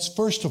 And that's,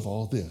 first of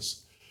all,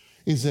 this,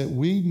 is that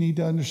we need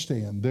to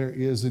understand there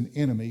is an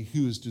enemy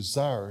who is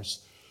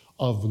desirous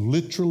of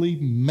literally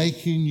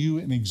making you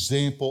an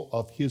example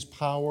of his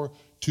power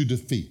to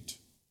defeat.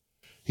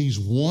 He's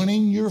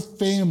wanting your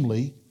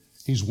family,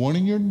 he's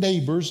wanting your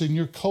neighbors and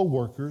your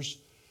coworkers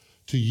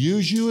to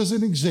use you as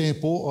an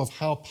example of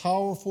how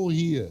powerful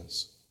he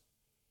is.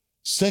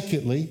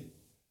 Secondly,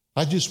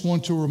 I just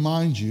want to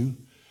remind you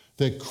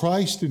that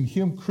Christ and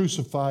him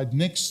crucified,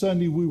 next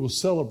Sunday we will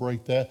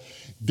celebrate that,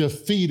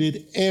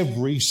 defeated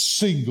every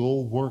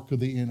single work of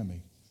the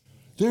enemy.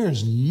 There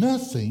is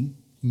nothing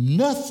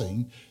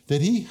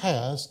that he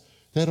has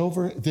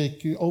that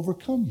can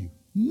overcome you.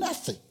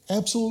 Nothing,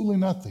 absolutely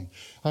nothing.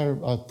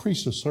 I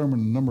preached a sermon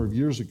a number of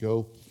years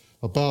ago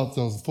about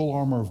the full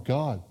armor of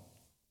God.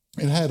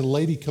 And I had a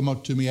lady come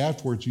up to me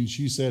afterwards and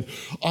she said,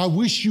 I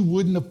wish you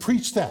wouldn't have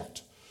preached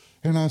that.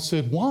 And I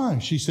said, why?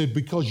 She said,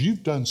 because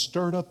you've done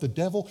stirred up the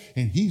devil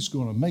and he's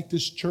going to make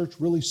this church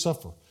really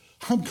suffer.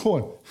 I'm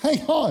going,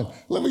 hang on,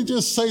 let me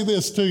just say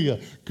this to you.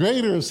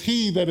 Greater is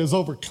he that is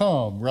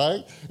overcome,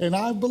 right? And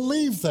I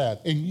believe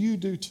that, and you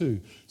do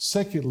too.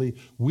 Secondly,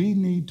 we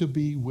need to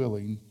be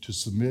willing to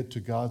submit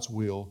to God's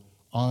will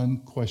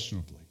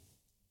unquestionably,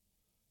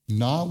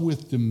 not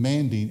with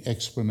demanding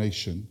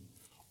explanation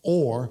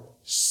or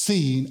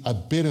seeing a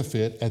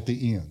benefit at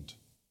the end.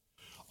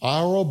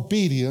 Our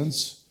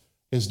obedience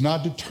is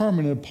not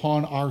determined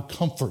upon our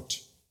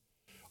comfort.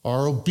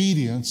 Our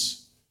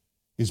obedience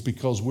is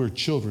because we're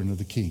children of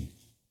the King,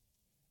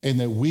 and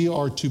that we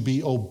are to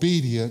be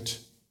obedient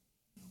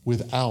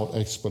without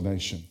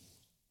explanation.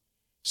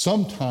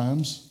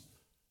 Sometimes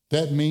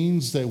that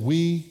means that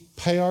we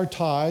pay our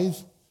tithe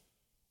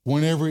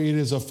whenever it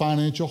is a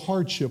financial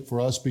hardship for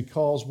us,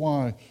 because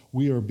why?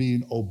 We are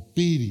being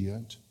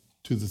obedient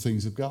to the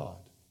things of God,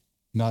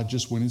 not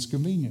just when it's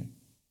convenient.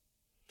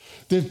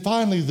 Then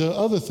finally, the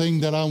other thing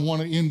that I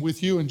want to end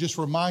with you and just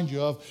remind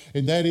you of,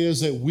 and that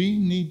is that we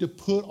need to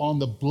put on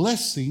the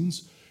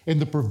blessings and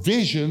the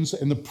provisions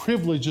and the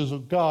privileges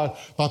of God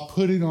by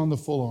putting on the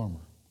full armor.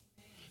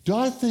 Do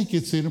I think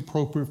it's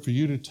inappropriate for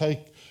you to take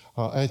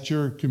at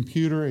your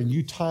computer and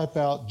you type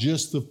out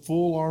just the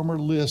full armor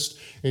list,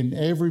 and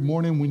every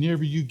morning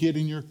whenever you get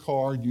in your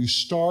car, you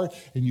start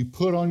and you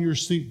put on your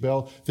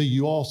seatbelt, that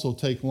you also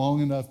take long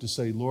enough to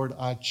say, Lord,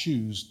 I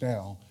choose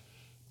now,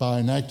 by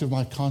an act of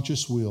my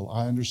conscious will,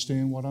 I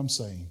understand what I'm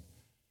saying.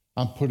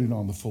 I'm putting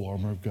on the full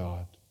armor of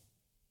God.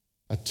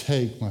 I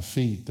take my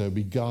feet that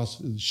be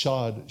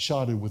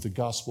shodded with the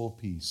gospel of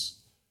peace.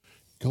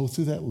 Go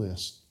through that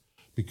list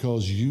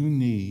because you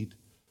need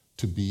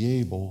to be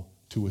able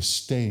to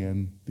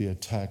withstand the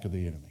attack of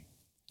the enemy.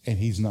 And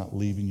he's not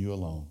leaving you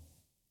alone.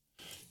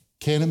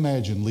 Can't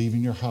imagine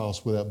leaving your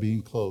house without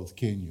being clothed,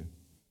 can you?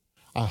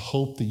 I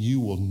hope that you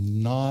will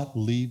not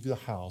leave the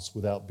house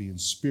without being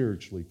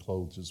spiritually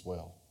clothed as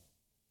well.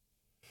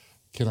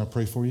 Can I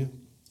pray for you?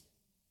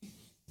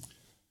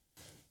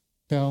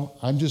 Now,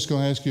 I'm just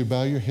going to ask you to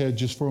bow your head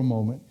just for a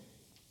moment.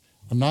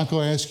 I'm not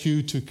going to ask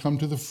you to come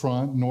to the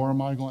front, nor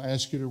am I going to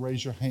ask you to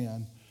raise your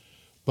hand,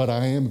 but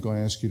I am going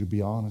to ask you to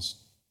be honest.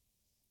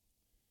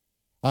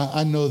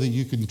 I know that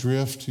you can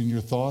drift in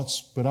your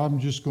thoughts, but I'm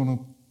just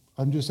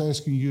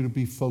asking you to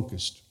be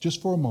focused just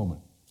for a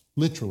moment,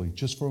 literally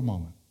just for a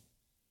moment.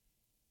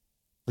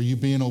 Are you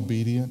being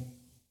obedient?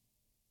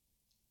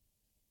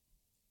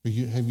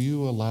 Have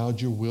you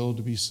allowed your will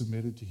to be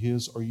submitted to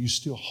His? Or are you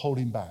still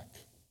holding back?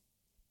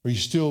 Are you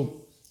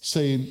still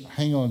saying,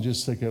 hang on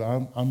just a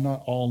second, I'm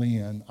not all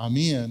in. I'm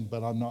in,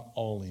 but I'm not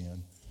all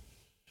in.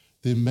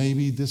 Then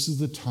maybe this is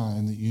the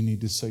time that you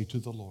need to say to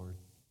the Lord,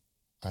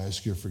 I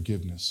ask your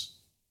forgiveness.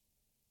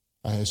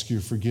 I ask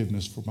your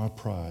forgiveness for my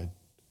pride,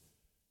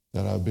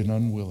 that I've been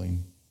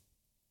unwilling,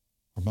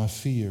 or my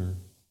fear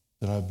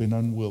that I've been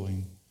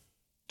unwilling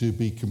to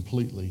be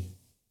completely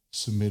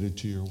submitted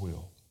to your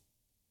will.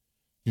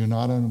 You're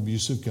not an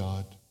abusive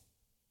God.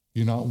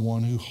 You're not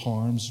one who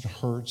harms and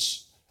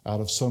hurts out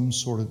of some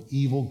sort of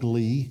evil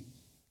glee.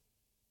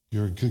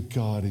 You're a good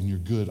God and you're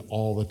good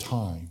all the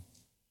time.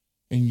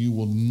 And you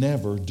will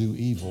never do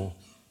evil.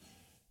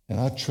 And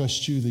I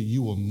trust you that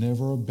you will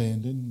never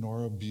abandon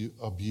nor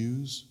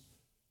abuse.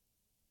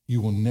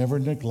 You will never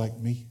neglect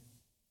me.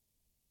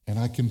 And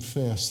I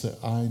confess that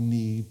I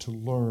need to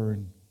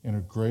learn in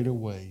a greater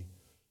way,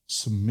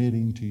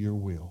 submitting to your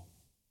will.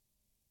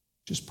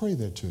 Just pray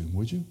that to Him,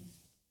 would you?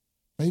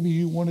 Maybe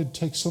you wanted to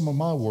take some of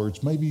my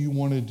words. Maybe you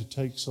wanted to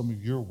take some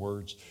of your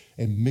words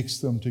and mix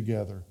them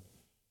together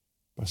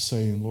by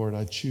saying, Lord,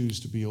 I choose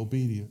to be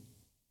obedient.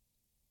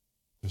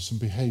 There's some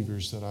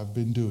behaviors that I've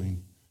been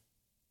doing.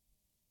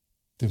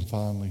 Then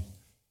finally,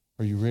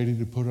 are you ready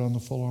to put on the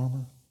full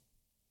armor?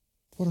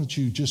 Why don't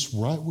you just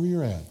right where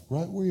you're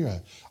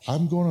at.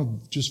 I'm going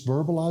to just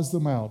verbalize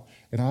them out,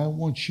 and I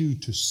want you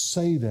to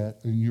say that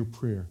in your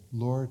prayer.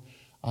 Lord,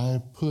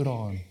 I put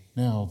on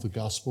now the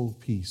gospel of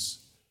peace,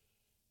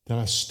 that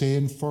I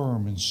stand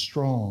firm and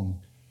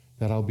strong,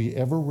 that I'll be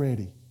ever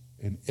ready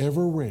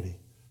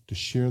to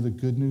share the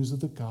good news of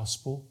the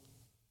gospel,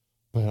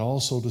 but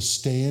also to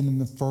stand in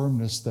the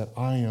firmness that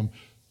I am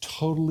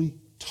totally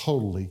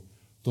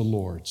the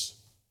Lord's.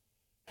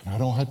 And I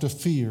don't have to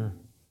fear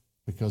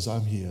because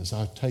I'm His.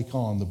 I take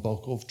on the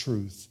buckle of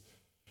truth,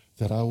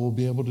 that I will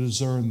be able to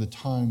discern the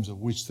times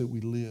of which that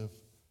we live.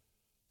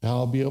 That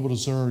I'll be able to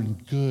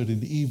discern good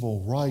and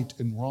evil, right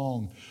and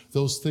wrong,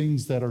 those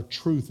things that are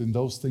truth and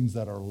those things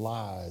that are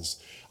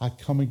lies. I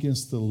come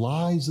against the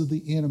lies of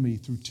the enemy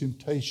through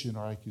temptation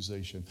or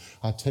accusation.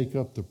 I take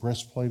up the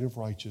breastplate of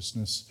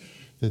righteousness,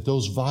 that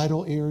those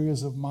vital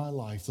areas of my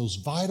life, those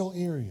vital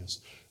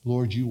areas,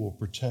 Lord, you will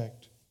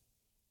protect.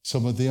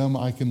 Some of them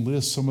I can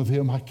list, some of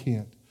them I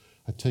can't.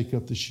 I take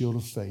up the shield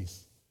of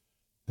faith,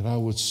 that I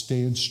would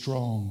stand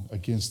strong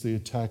against the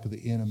attack of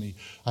the enemy.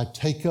 I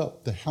take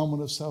up the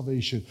helmet of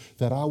salvation,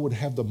 that I would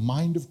have the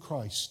mind of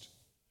Christ,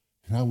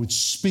 and I would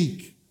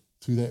speak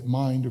through that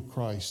mind of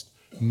Christ,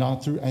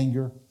 not through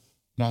anger,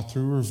 not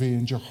through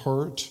revenge or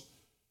hurt,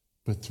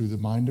 but through the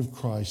mind of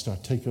Christ. I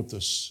take up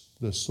the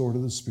sword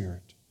of the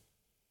Spirit,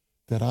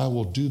 that I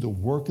will do the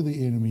work of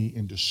the enemy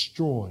in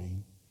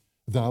destroying,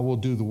 that I will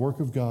do the work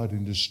of God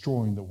in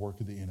destroying the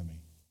work of the enemy.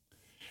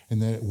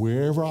 And that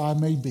wherever I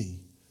may be,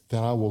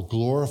 that I will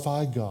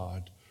glorify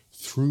God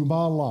through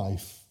my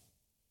life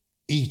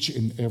each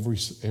and every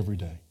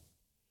day.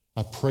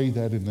 I pray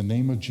that in the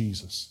name of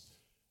Jesus.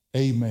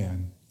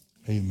 Amen.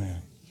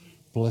 Amen.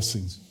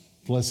 Blessings.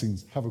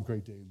 Blessings. Have a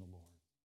great day in the Lord.